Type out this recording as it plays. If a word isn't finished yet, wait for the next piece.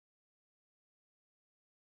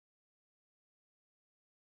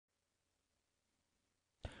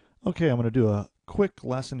Okay, I'm going to do a quick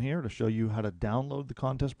lesson here to show you how to download the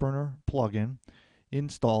Contest Burner plugin,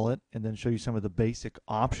 install it, and then show you some of the basic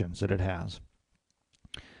options that it has.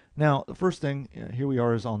 Now, the first thing, here we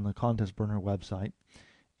are is on the Contest Burner website,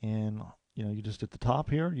 and you just at the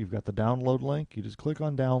top here, you've got the download link. You just click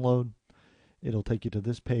on download. It'll take you to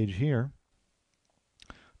this page here.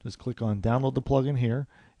 Just click on download the plugin here,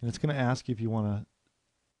 and it's going to ask you if you want to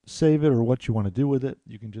save it or what you want to do with it.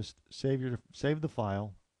 You can just save the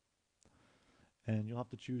file, and you'll have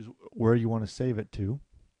to choose where you want to save it to.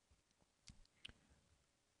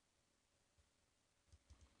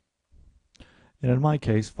 And in my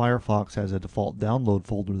case, Firefox has a default download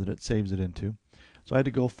folder that it saves it into. So I had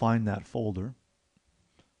to go find that folder,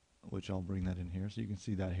 which I'll bring that in here so you can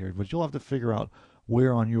see that here. But you'll have to figure out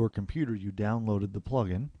where on your computer you downloaded the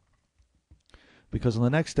plugin, because in the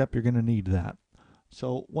next step you're going to need that.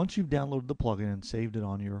 So once you've downloaded the plugin and saved it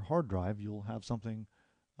on your hard drive, you'll have something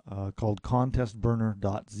called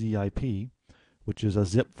contestburner.zip, which is a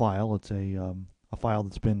zip file. It's a file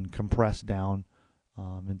that's been compressed down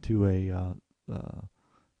into a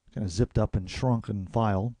kind of zipped up and shrunken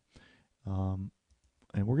file.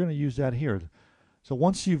 And we're going to use that here. So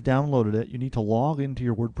once you've downloaded it, you need to log into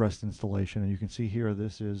your WordPress installation. And you can see here,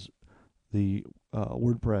 this is the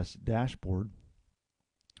WordPress dashboard.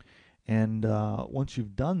 And once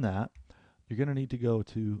you've done that, you're going to need to go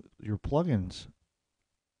to your plugins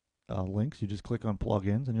links. You just click on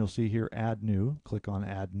plugins, and you'll see here add new. Click on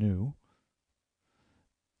add new.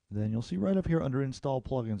 Then you'll see right up here under install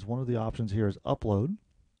plugins, one of the options here is upload.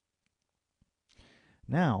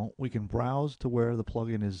 Now we can browse to where the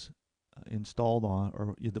plugin is installed on,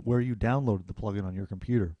 or where you downloaded the plugin on your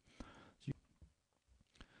computer.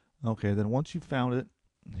 Okay, then once you've found it,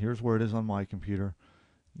 here's where it is on my computer.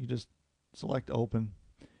 You just select open,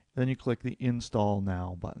 then you click the install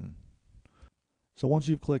now button. So once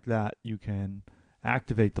you've clicked that, you can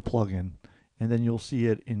activate the plugin, and then you'll see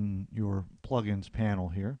it in your plugins panel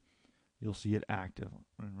here. You'll see it active.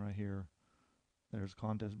 And right here, there's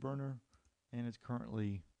Contest Burner, and it's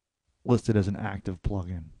currently listed as an active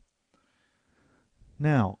plugin.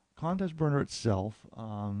 Now, Contest Burner itself,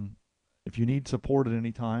 if you need support at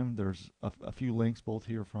any time, there's a few links both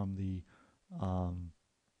here from the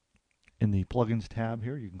in the plugins tab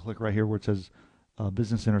here. You can click right here where it says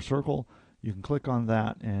Business Inner Circle. You can click on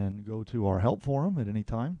that and go to our help forum at any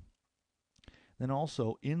time. Then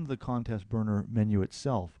also in the Contest Burner menu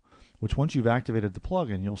itself, which once you've activated the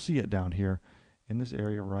plugin, you'll see it down here in this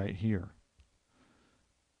area right here.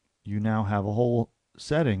 You now have a whole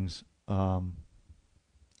settings for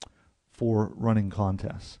running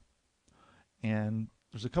contests. And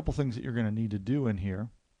there's a couple things that you're going to need to do in here.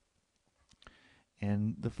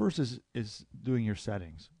 And the first is doing your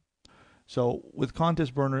settings. So with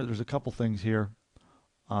Contest Burner, there's a couple things here.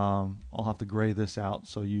 I'll have to gray this out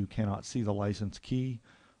so you cannot see the license key,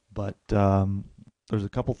 but there's a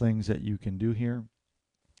couple things that you can do here.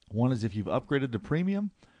 One is if you've upgraded to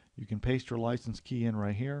premium, you can paste your license key in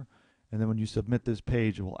right here, and then when you submit this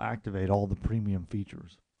page, it will activate all the premium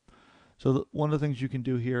features. So one of the things you can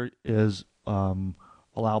do here is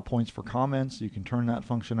allow points for comments. You can turn that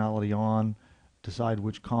functionality on, decide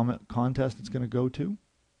which contest it's going to go to.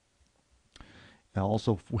 Now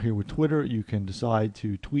also here with Twitter, you can decide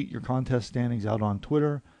to tweet your contest standings out on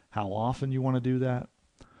Twitter, how often you want to do that.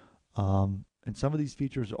 And some of these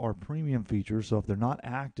features are premium features, so if they're not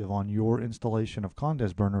active on your installation of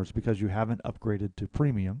Contest Burner, it's because you haven't upgraded to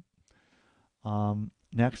premium.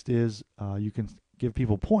 Next is you can give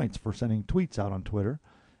people points for sending tweets out on Twitter,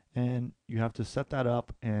 and you have to set that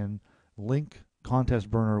up and link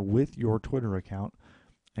Contest Burner with your Twitter account,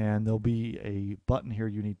 and there'll be a button here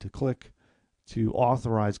you need to click to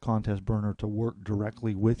authorize Contest Burner to work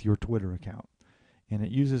directly with your Twitter account. And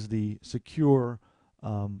it uses the secure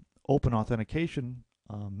open authentication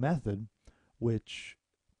method, which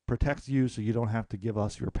protects you so you don't have to give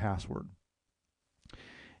us your password.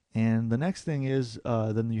 And the next thing is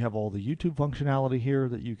then you have all the YouTube functionality here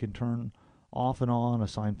that you can turn off and on,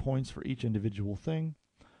 assign points for each individual thing.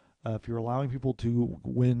 If you're allowing people to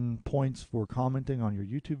win points for commenting on your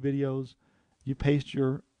YouTube videos, you paste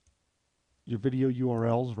your video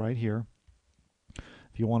URLs right here.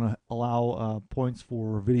 If you want to allow points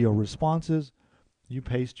for video responses, you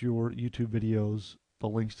paste your YouTube videos, the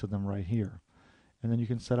links to them right here. And then you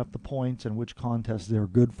can set up the points and which contests they're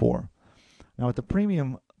good for. Now with the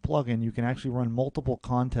premium plugin, you can actually run multiple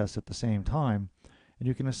contests at the same time, and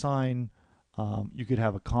you can assign, you could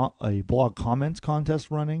have a blog comments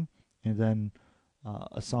contest running, and then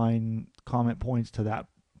assign comment points to that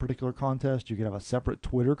particular contest. You could have a separate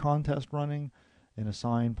Twitter contest running and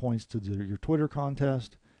assign points to your Twitter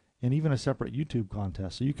contest, and even a separate YouTube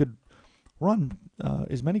contest. So you could run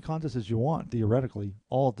as many contests as you want, theoretically,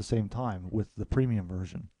 all at the same time with the premium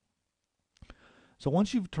version. So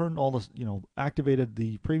once you've turned all this, activated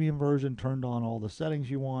the premium version, turned on all the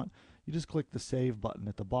settings you want, you just click the save button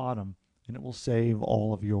at the bottom, and it will save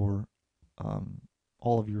all of your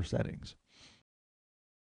settings.